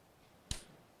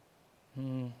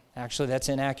 Actually, that's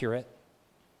inaccurate.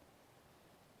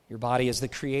 Your body is the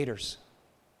Creator's.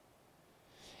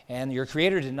 And your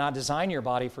Creator did not design your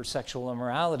body for sexual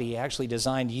immorality. He actually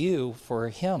designed you for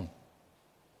Him.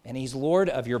 And He's Lord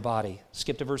of your body.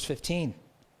 Skip to verse 15.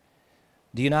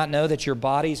 Do you not know that your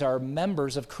bodies are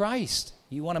members of Christ?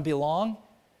 You want to belong?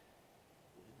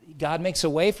 God makes a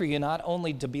way for you not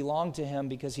only to belong to Him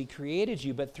because He created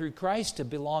you, but through Christ to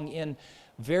belong in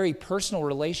very personal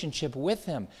relationship with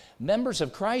Him. Members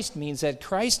of Christ means that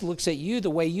Christ looks at you the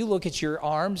way you look at your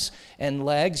arms and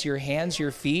legs, your hands,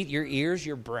 your feet, your ears,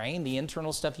 your brain, the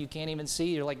internal stuff you can't even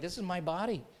see. You're like, this is my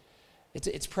body.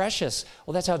 It's precious.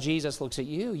 Well, that's how Jesus looks at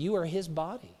you. You are His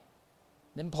body.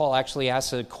 Then Paul actually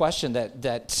asks a question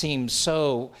that seems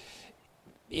so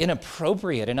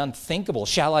inappropriate and unthinkable.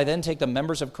 Shall I then take the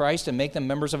members of Christ and make them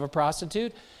members of a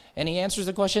prostitute? And he answers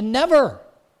the question, never.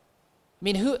 I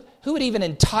mean, who would even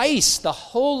entice the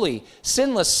holy,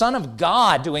 sinless Son of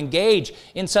God to engage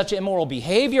in such immoral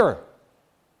behavior?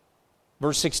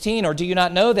 Verse 16, or do you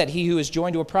not know that he who is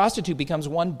joined to a prostitute becomes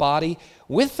one body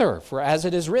with her? For as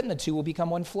it is written, the two will become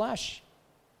one flesh.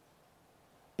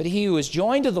 But he who is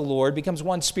joined to the Lord becomes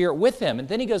one spirit with him. And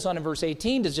then he goes on in verse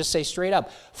 18 to just say straight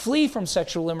up, flee from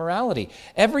sexual immorality.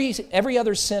 Every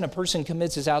other sin a person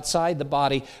commits is outside the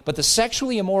body, but the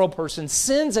sexually immoral person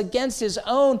sins against his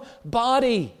own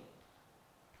body.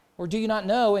 Or do you not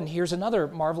know, and here's another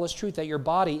marvelous truth, that your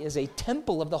body is a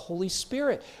temple of the Holy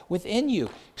Spirit within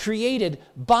you, created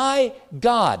by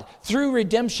God through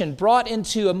redemption, brought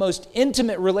into a most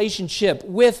intimate relationship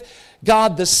with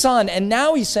God the Son. And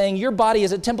now he's saying your body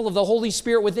is a temple of the Holy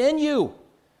Spirit within you,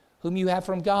 whom you have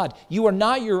from God. You are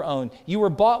not your own. You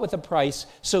were bought with a price,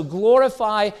 so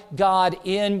glorify God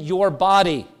in your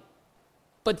body.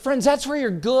 But friends, that's for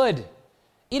your good.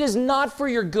 It is not for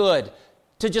your good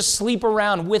to just sleep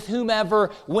around with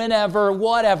whomever, whenever,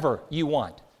 whatever you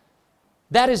want.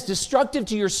 That is destructive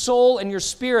to your soul and your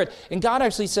spirit. And God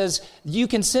actually says you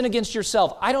can sin against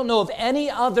yourself. I don't know of any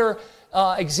other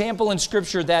example in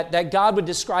Scripture that God would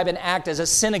describe an act as a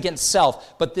sin against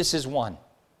self, but this is one.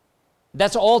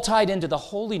 That's all tied into the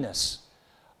holiness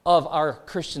of our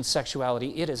Christian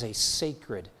sexuality. It is a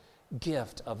sacred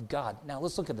gift of God. Now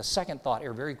let's look at the second thought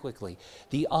here very quickly.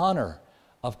 The honor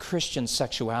of Christian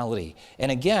sexuality.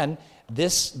 And again,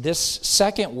 this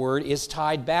second word is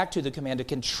tied back to the command to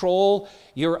control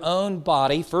your own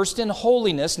body, first in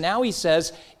holiness, now he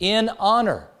says in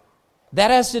honor.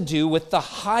 That has to do with the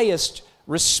highest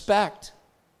respect.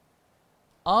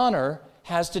 Honor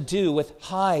has to do with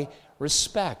high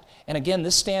respect. And again,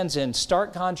 this stands in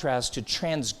stark contrast to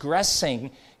transgressing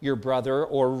your brother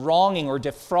or wronging or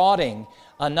defrauding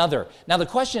another. Now the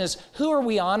question is, who are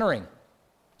we honoring?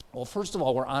 Well, first of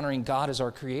all, we're honoring God as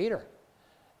our Creator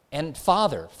and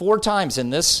Father. 4 times in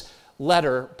this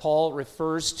letter, Paul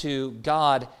refers to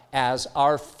God as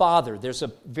our Father. There's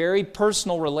a very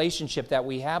personal relationship that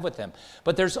we have with Him.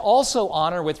 But there's also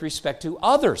honor with respect to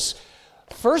others.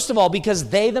 First of all,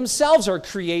 because they themselves are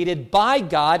created by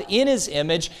God in His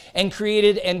image and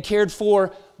created and cared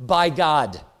for by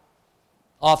God.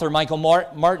 Author Michael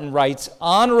Martin writes,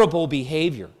 honorable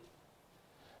behavior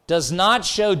does not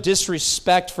show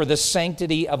disrespect for the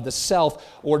sanctity of the self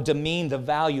or demean the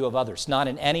value of others, not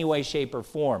in any way, shape, or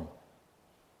form.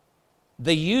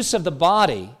 The use of the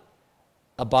body,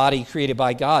 a body created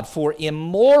by God, for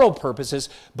immoral purposes,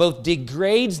 both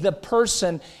degrades the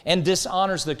person and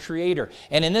dishonors the Creator.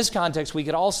 And in this context, we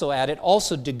could also add, it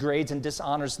also degrades and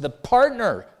dishonors the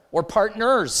partner or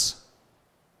partners.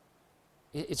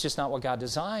 It's just not what God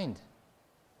designed.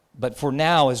 But for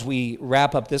now, as we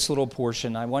wrap up this little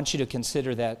portion, I want you to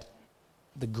consider that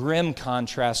the grim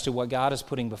contrast to what God is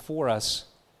putting before us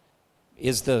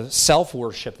is the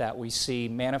self-worship that we see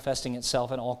manifesting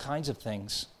itself in all kinds of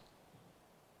things.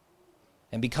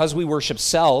 And because we worship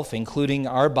self, including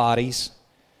our bodies,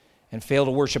 and fail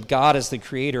to worship God as the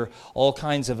Creator, all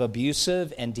kinds of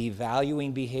abusive and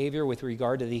devaluing behavior with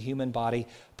regard to the human body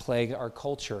plague our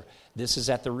culture. This is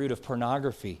at the root of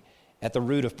pornography, at the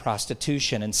root of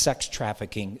prostitution and sex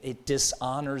trafficking. It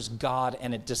dishonors God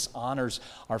and it dishonors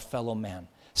our fellow man.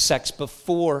 Sex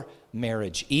before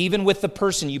marriage, even with the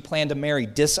person you plan to marry,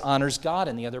 dishonors God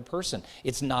and the other person.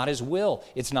 It's not His will.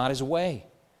 It's not His way.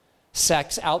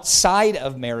 Sex outside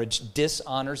of marriage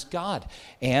dishonors God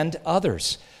and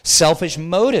others. Selfish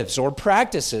motives or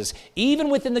practices, even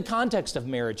within the context of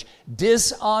marriage,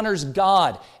 dishonors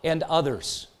God and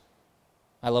others.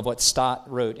 I love what Stott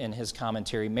wrote in his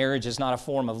commentary. Marriage is not a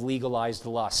form of legalized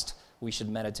lust. We should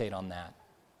meditate on that.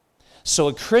 So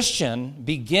a Christian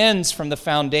begins from the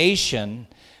foundation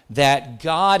that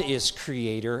God is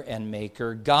creator and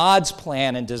maker. God's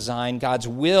plan and design, God's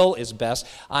will is best.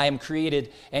 I am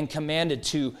created and commanded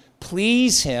to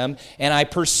please Him, and I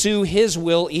pursue His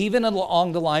will even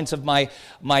along the lines of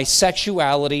my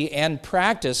sexuality and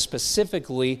practice,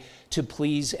 specifically to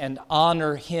please and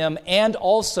honor Him, and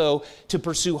also to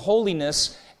pursue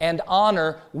holiness and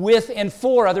honor with and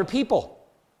for other people.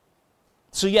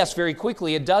 So yes, very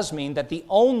quickly, it does mean that the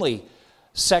only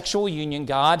sexual union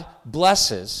God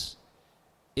blesses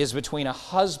is between a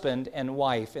husband and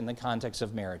wife in the context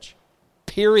of marriage.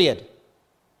 Period.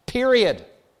 Period.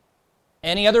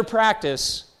 Any other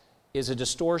practice is a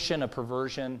distortion, a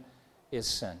perversion, is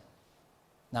sin.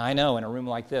 Now, I know in a room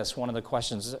like this, one of the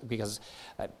questions, because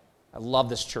I love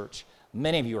this church,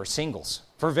 many of you are singles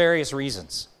for various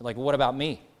reasons. Like, what about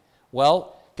me?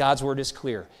 Well, God's word is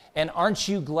clear. And aren't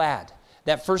you glad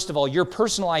that, first of all, your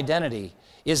personal identity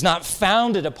is not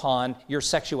founded upon your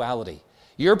sexuality?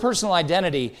 Your personal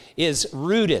identity is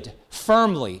rooted,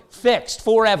 firmly, fixed,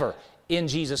 forever in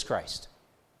Jesus Christ.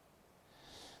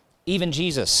 Even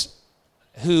Jesus,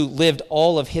 who lived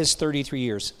all of His 33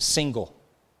 years single,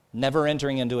 never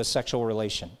entering into a sexual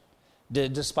relation,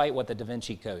 despite what the Da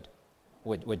Vinci Code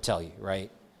would tell you, right?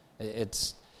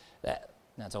 That's a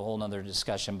whole other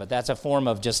discussion, but that's a form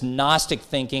of just Gnostic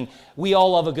thinking. We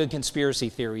all love a good conspiracy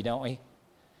theory, don't we?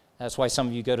 That's why some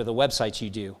of you go to the websites you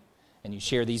do, and you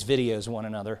share these videos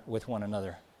with one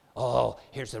another. Oh,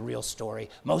 here's the real story.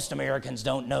 Most Americans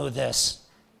don't know this.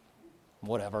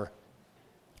 Whatever.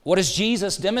 What does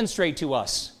Jesus demonstrate to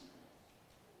us?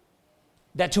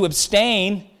 That to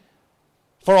abstain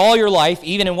for all your life,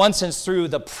 even in one sense through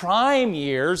the prime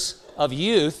years of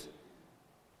youth,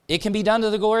 it can be done to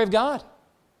the glory of God.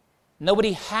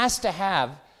 Nobody has to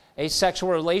have a sexual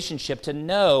relationship to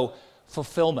know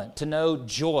fulfillment, to know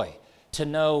joy, to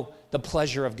know the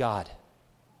pleasure of God.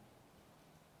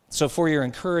 So for your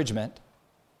encouragement,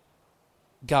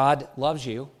 God loves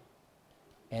you,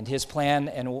 and His plan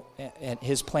and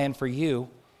His plan for you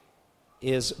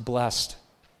is blessed.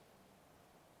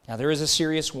 Now, there is a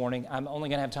serious warning. I'm only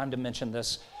going to have time to mention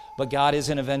this, but God is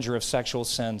an avenger of sexual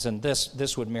sins, and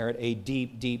this would merit a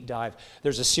deep, deep dive.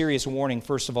 There's a serious warning,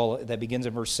 first of all, that begins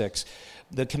in verse 6.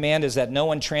 The command is that no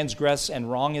one transgress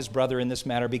and wrong his brother in this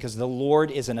matter, because the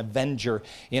Lord is an avenger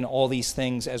in all these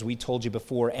things, as we told you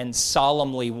before, and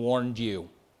solemnly warned you.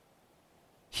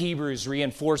 Hebrews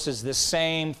reinforces this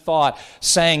same thought,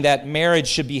 saying that marriage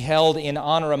should be held in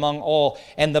honor among all,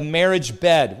 and the marriage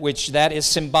bed, which that is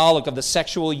symbolic of the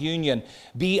sexual union,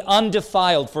 be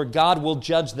undefiled, for God will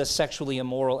judge the sexually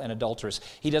immoral and adulterous.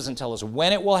 He doesn't tell us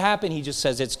when it will happen, He just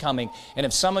says it's coming. And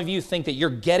if some of you think that you're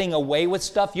getting away with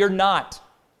stuff, you're not.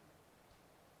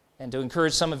 And to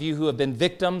encourage some of you who have been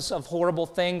victims of horrible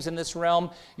things in this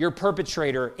realm, your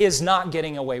perpetrator is not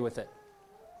getting away with it.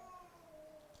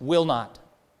 Will not.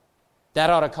 That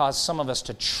ought to cause some of us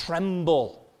to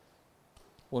tremble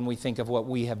when we think of what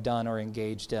we have done or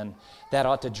engaged in. That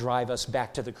ought to drive us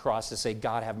back to the cross to say,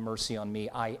 God, have mercy on me.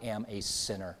 I am a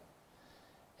sinner.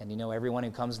 And you know, everyone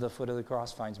who comes to the foot of the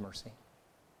cross finds mercy.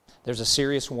 There's a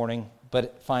serious warning,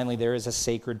 but finally there is a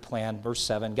sacred plan. Verse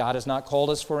 7, God has not called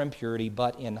us for impurity,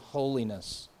 but in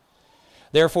holiness.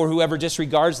 Therefore, whoever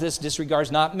disregards this disregards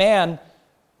not man,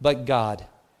 but God,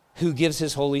 who gives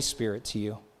His Holy Spirit to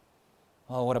you.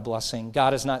 Oh, what a blessing.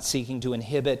 God is not seeking to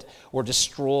inhibit or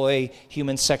destroy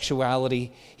human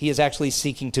sexuality. He is actually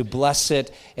seeking to bless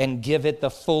it and give it the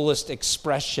fullest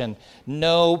expression.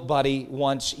 Nobody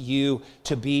wants you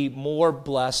to be more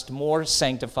blessed, more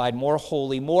sanctified, more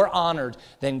holy, more honored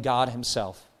than God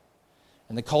Himself.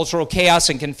 And the cultural chaos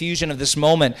and confusion of this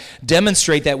moment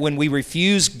demonstrate that when we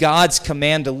refuse God's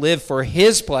command to live for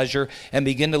His pleasure and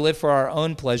begin to live for our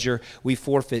own pleasure, we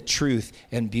forfeit truth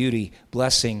and beauty,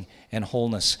 blessing and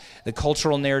wholeness. The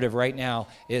cultural narrative right now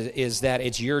is that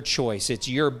it's your choice, it's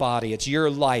your body, it's your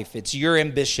life, it's your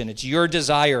ambition, it's your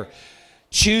desire.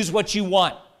 Choose what you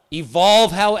want.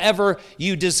 Evolve however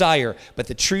you desire. But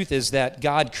the truth is that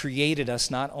God created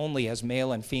us not only as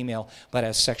male and female, but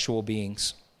as sexual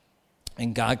beings.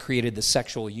 And God created the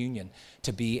sexual union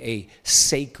to be a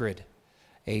sacred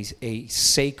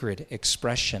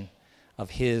expression of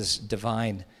His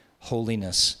divine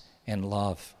holiness and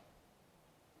love.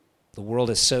 The world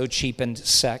has so cheapened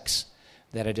sex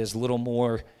that it is little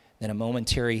more than a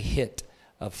momentary hit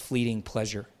of fleeting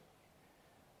pleasure.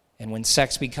 And when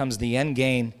sex becomes the end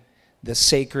game, the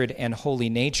sacred and holy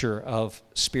nature of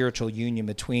spiritual union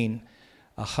between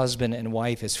a husband and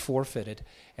wife is forfeited,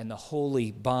 and the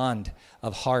holy bond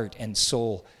of heart and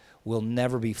soul will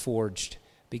never be forged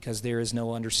because there is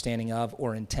no understanding of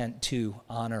or intent to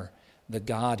honor the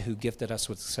God who gifted us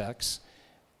with sex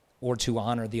or to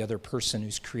honor the other person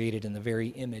who's created in the very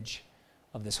image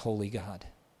of this holy God.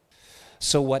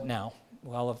 So what now?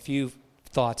 Well, a few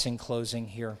thoughts in closing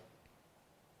here.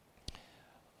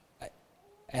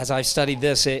 As I've studied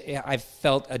this, I've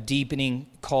felt a deepening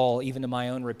call even to my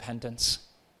own repentance.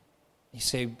 You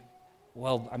say,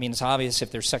 well, I mean, it's obvious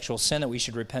if there's sexual sin that we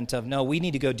should repent of. No, we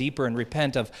need to go deeper and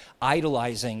repent of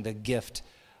idolizing the gift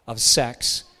of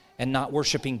sex and not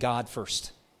worshiping God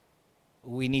first.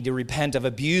 We need to repent of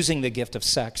abusing the gift of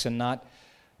sex and not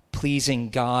pleasing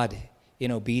God in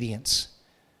obedience.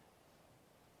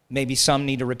 Maybe some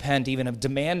need to repent even of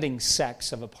demanding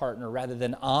sex of a partner rather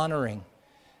than honoring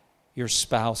your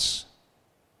spouse.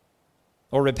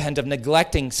 Or repent of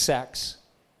neglecting sex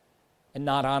and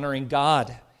not honoring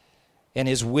God and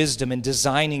His wisdom in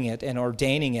designing it and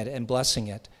ordaining it and blessing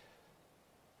it.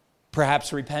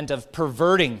 Perhaps repent of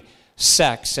perverting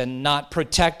sex and not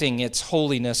protecting its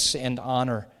holiness and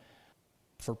honor,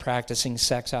 for practicing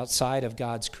sex outside of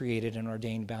God's created and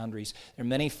ordained boundaries. There are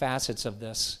many facets of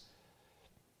this,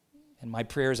 and my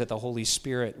prayer is that the Holy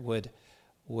Spirit would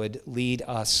lead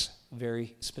us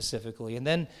very specifically. And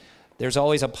then there's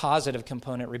always a positive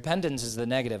component. Repentance is the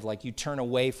negative, like you turn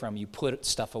away from, you put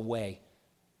stuff away.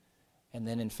 And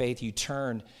then in faith you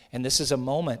turn. And this is a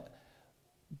moment,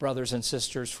 brothers and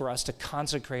sisters, for us to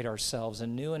consecrate ourselves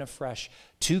anew and afresh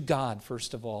to God,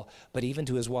 first of all, but even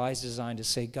to His wise design to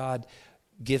say, God,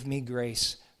 give me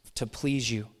grace to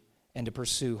please You and to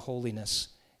pursue holiness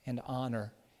and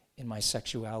honor in my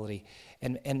sexuality.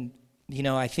 And you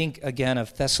know, I think, again,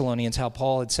 of Thessalonians, how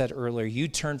Paul had said earlier, you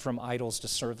turn from idols to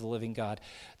serve the living God.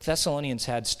 Thessalonians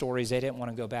had stories they didn't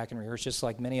want to go back and rehearse, just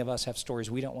like many of us have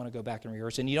stories we don't want to go back and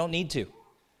rehearse, and you don't need to.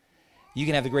 You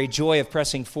can have the great joy of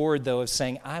pressing forward, though, of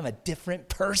saying, I'm a different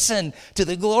person to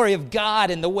the glory of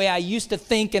God, and the way I used to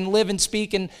think and live and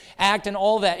speak and act and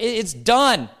all that. It's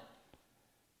done.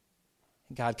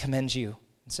 And God commends you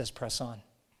and says, press on.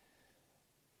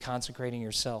 Consecrating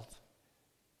yourself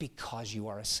because you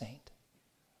are a saint.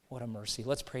 What a mercy.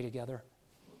 Let's pray together.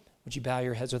 Would you bow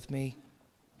your heads with me?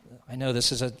 I know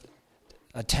this is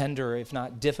a tender, if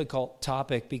not difficult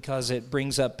topic because it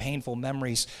brings up painful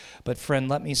memories. But friend,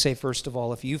 let me say first of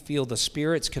all, if you feel the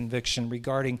Spirit's conviction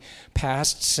regarding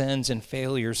past sins and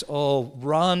failures,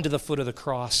 run to the foot of the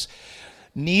cross.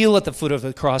 Kneel at the foot of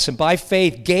the cross and by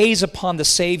faith gaze upon the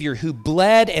Savior who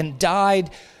bled and died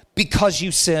because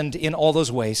you sinned in all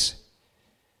those ways,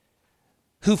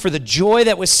 who for the joy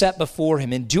that was set before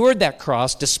Him endured that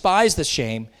cross, despised the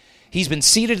shame. He's been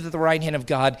seated at the right hand of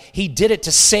God. He did it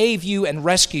to save you and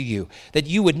rescue you, that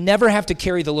you would never have to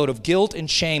carry the load of guilt and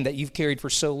shame that you've carried for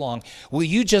so long. Will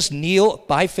you just kneel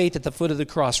by faith at the foot of the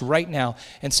cross right now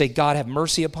and say, God, have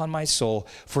mercy upon my soul.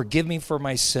 Forgive me for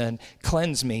my sin.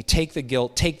 Cleanse me. Take the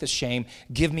guilt. Take the shame.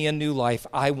 Give me a new life.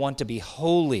 I want to be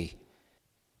holy.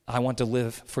 I want to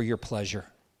live for Your pleasure.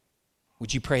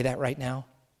 Would you pray that right now?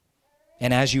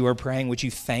 And as you are praying, would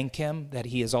you thank Him that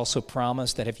He has also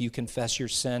promised that if you confess your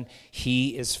sin,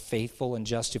 He is faithful and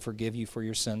just to forgive you for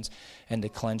your sins and to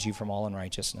cleanse you from all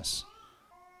unrighteousness.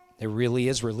 There really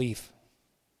is relief.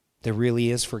 There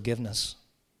really is forgiveness.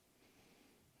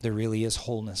 There really is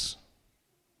wholeness.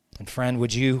 And friend,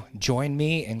 would you join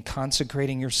me in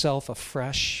consecrating yourself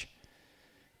afresh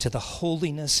to the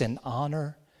holiness and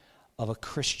honor of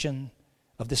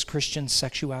this Christian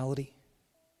sexuality?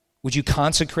 Would you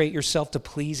consecrate yourself to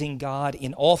pleasing God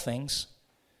in all things,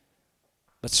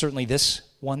 but certainly this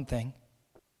one thing?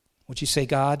 Would you say,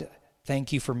 God,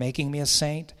 thank You for making me a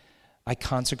saint. I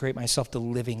consecrate myself to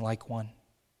living like one.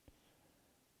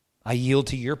 I yield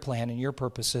to your plan and your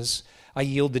purposes. I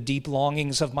yield the deep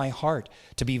longings of my heart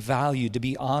to be valued, to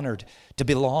be honored, to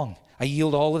belong. I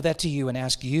yield all of that to you and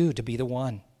ask you to be the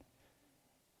one.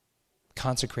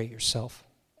 Consecrate yourself.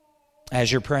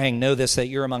 As you're praying, know this, that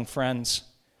you're among friends.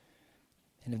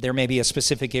 And if there may be a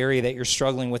specific area that you're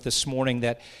struggling with this morning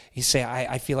that you say,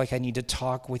 I feel like I need to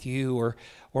talk with you or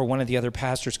one of the other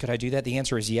pastors, could I do that? The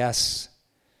answer is yes.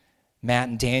 Matt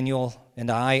and Daniel and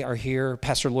I are here.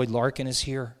 Pastor Lloyd Larkin is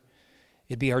here.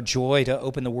 It'd be our joy to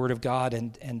open the Word of God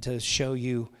and to show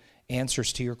you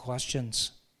answers to your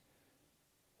questions.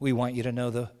 We want you to know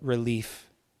the relief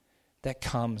that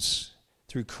comes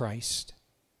through Christ.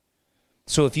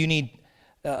 So if you need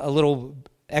a little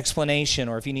explanation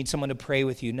or if you need someone to pray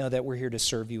with you, know that we're here to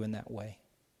serve you in that way.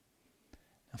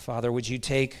 Now, Father, would you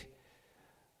take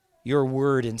your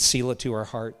word and seal it to our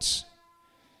hearts?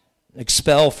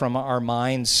 Expel from our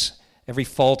minds every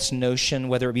false notion,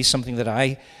 whether it be something that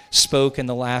I spoke in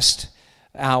the last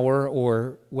hour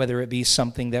or whether it be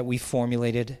something that we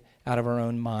formulated out of our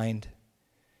own mind.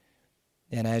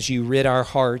 And as you rid our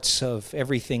hearts of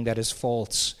everything that is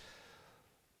false,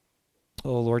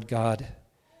 oh Lord God,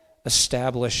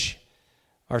 establish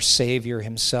our Savior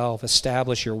himself,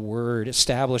 establish your word,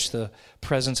 establish the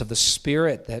presence of the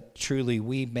Spirit that truly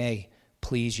we may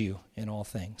please you in all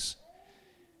things.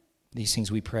 These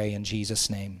things we pray in Jesus'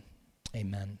 name.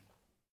 Amen.